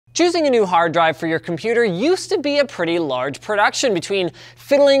Choosing a new hard drive for your computer used to be a pretty large production between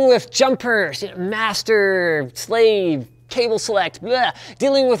fiddling with jumpers, master, slave, cable select, blah,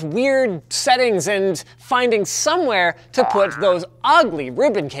 dealing with weird settings and finding somewhere to put those ugly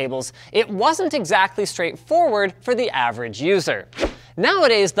ribbon cables. It wasn't exactly straightforward for the average user.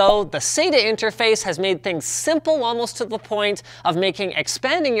 Nowadays, though, the SATA interface has made things simple almost to the point of making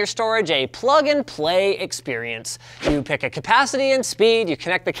expanding your storage a plug-and-play experience. You pick a capacity and speed, you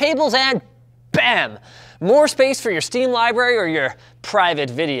connect the cables, and bam! More space for your Steam library or your private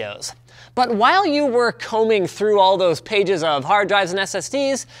videos. But while you were combing through all those pages of hard drives and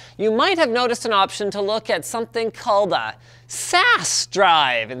SSDs, you might have noticed an option to look at something called a SAS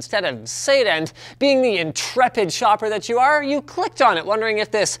drive instead of SATA, and being the intrepid shopper that you are, you clicked on it wondering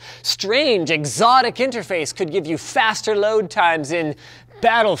if this strange, exotic interface could give you faster load times in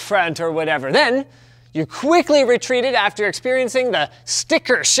Battlefront or whatever. Then, you quickly retreated after experiencing the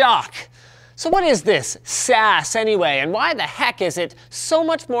sticker shock. So what is this SAS anyway, and why the heck is it so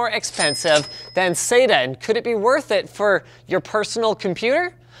much more expensive than SATA, and could it be worth it for your personal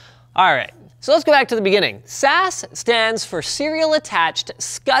computer? All right. So let's go back to the beginning. SAS stands for Serial Attached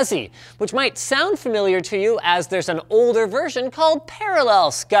SCSI, which might sound familiar to you as there's an older version called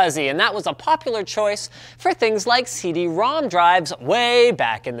Parallel SCSI, and that was a popular choice for things like CD-ROM drives way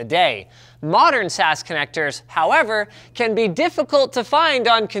back in the day. Modern SAS connectors, however, can be difficult to find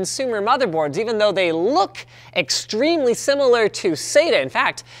on consumer motherboards, even though they look extremely similar to SATA. In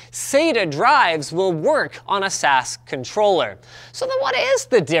fact, SATA drives will work on a SAS controller. So then what is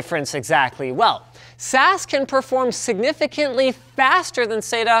the difference exactly? Well, SAS can perform significantly faster than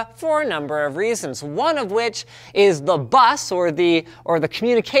SATA for a number of reasons, one of which is the bus or the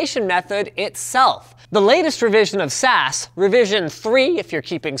communication method itself. The latest revision of SAS, revision 3 if you're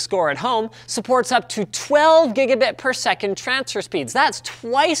keeping score at home, supports up to 12 gigabit per second transfer speeds. That's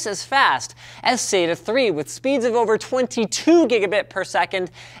twice as fast as SATA 3, with speeds of over 22 gigabit per second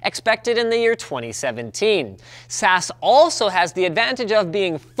expected in the year 2017. SAS also has the advantage of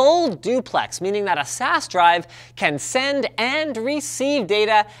being full duplex, meaning that a SAS drive can send and receive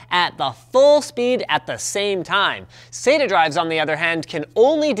data at the full speed at the same time. SATA drives, on the other hand, can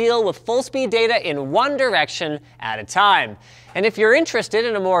only deal with full speed data in one direction at a time. And if you're interested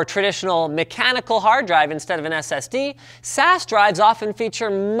in a more traditional mechanical hard drive instead of an SSD, SAS drives often feature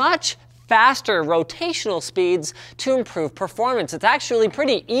much faster rotational speeds to improve performance. It's actually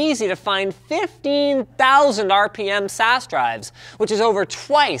pretty easy to find 15,000 RPM SAS drives, which is over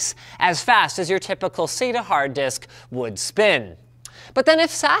twice as fast as your typical SATA hard disk would spin. But then if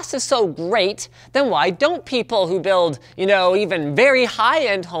SAS is so great, then why don't people who build, even very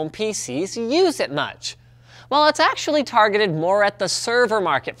high-end home PCs use it much? Well, it's actually targeted more at the server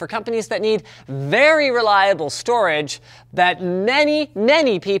market for companies that need very reliable storage that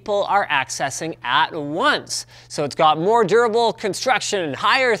many people are accessing at once. So it's got more durable construction,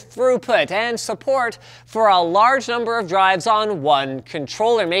 higher throughput, and support for a large number of drives on one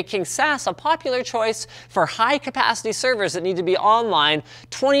controller, making SAS a popular choice for high-capacity servers that need to be online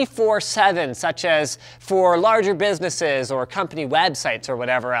 24/7, such as for larger businesses or company websites or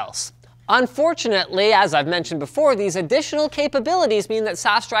whatever else. Unfortunately, as I've mentioned before, these additional capabilities mean that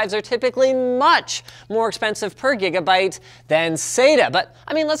SAS drives are typically much more expensive per gigabyte than SATA. But,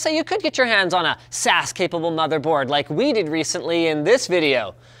 let's say you could get your hands on a SAS-capable motherboard like we did recently in this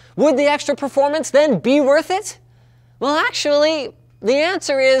video. Would the extra performance then be worth it? Well, actually, the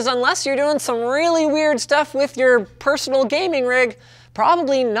answer is, unless you're doing some really weird stuff with your personal gaming rig,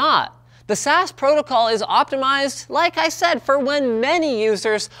 probably not. The SAS protocol is optimized, like I said, for when many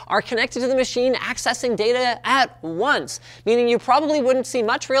users are connected to the machine accessing data at once, meaning you probably wouldn't see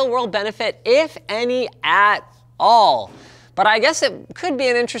much real-world benefit, if any at all. But I guess it could be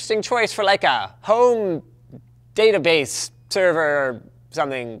an interesting choice for like a home database server or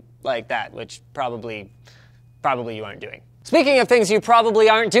something like that, which probably you aren't doing. Speaking of things you probably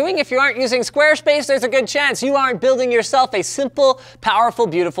aren't doing, if you aren't using Squarespace, there's a good chance you aren't building yourself a simple, powerful,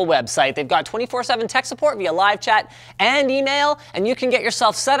 beautiful website. They've got 24/7 tech support via live chat and email, and you can get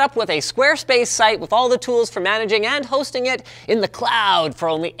yourself set up with a Squarespace site with all the tools for managing and hosting it in the cloud for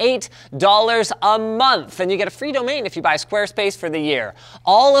only $8 a month. And you get a free domain if you buy Squarespace for the year.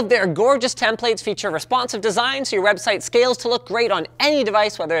 All of their gorgeous templates feature responsive design, so your website scales to look great on any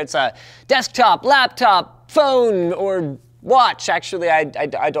device, whether it's a desktop, laptop, phone or watch. Actually, I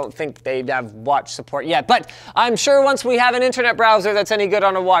don't think they have watch support yet, but I'm sure once we have an internet browser that's any good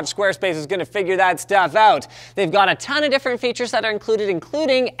on a watch, Squarespace is going to figure that stuff out. They've got a ton of different features that are included,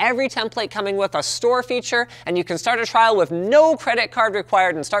 including every template coming with a store feature, and you can start a trial with no credit card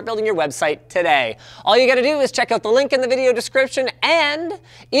required and start building your website today. All you got to do is check out the link in the video description, and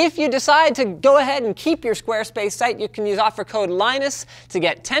if you decide to go ahead and keep your Squarespace site, you can use offer code Linus to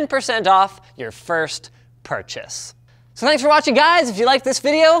get 10% off your first purchase. So thanks for watching, guys. If you liked this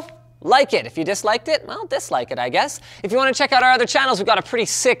video, like it. If you disliked it, well, dislike it, I guess. If you want to check out our other channels, we've got a pretty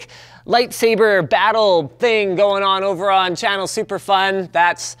sick lightsaber battle thing going on over on channel Super Fun.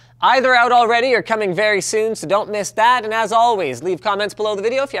 That's either out already or coming very soon, so don't miss that. And as always, leave comments below the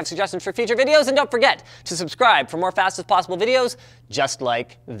video if you have suggestions for future videos, and don't forget to subscribe for more fastest possible videos just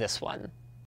like this one.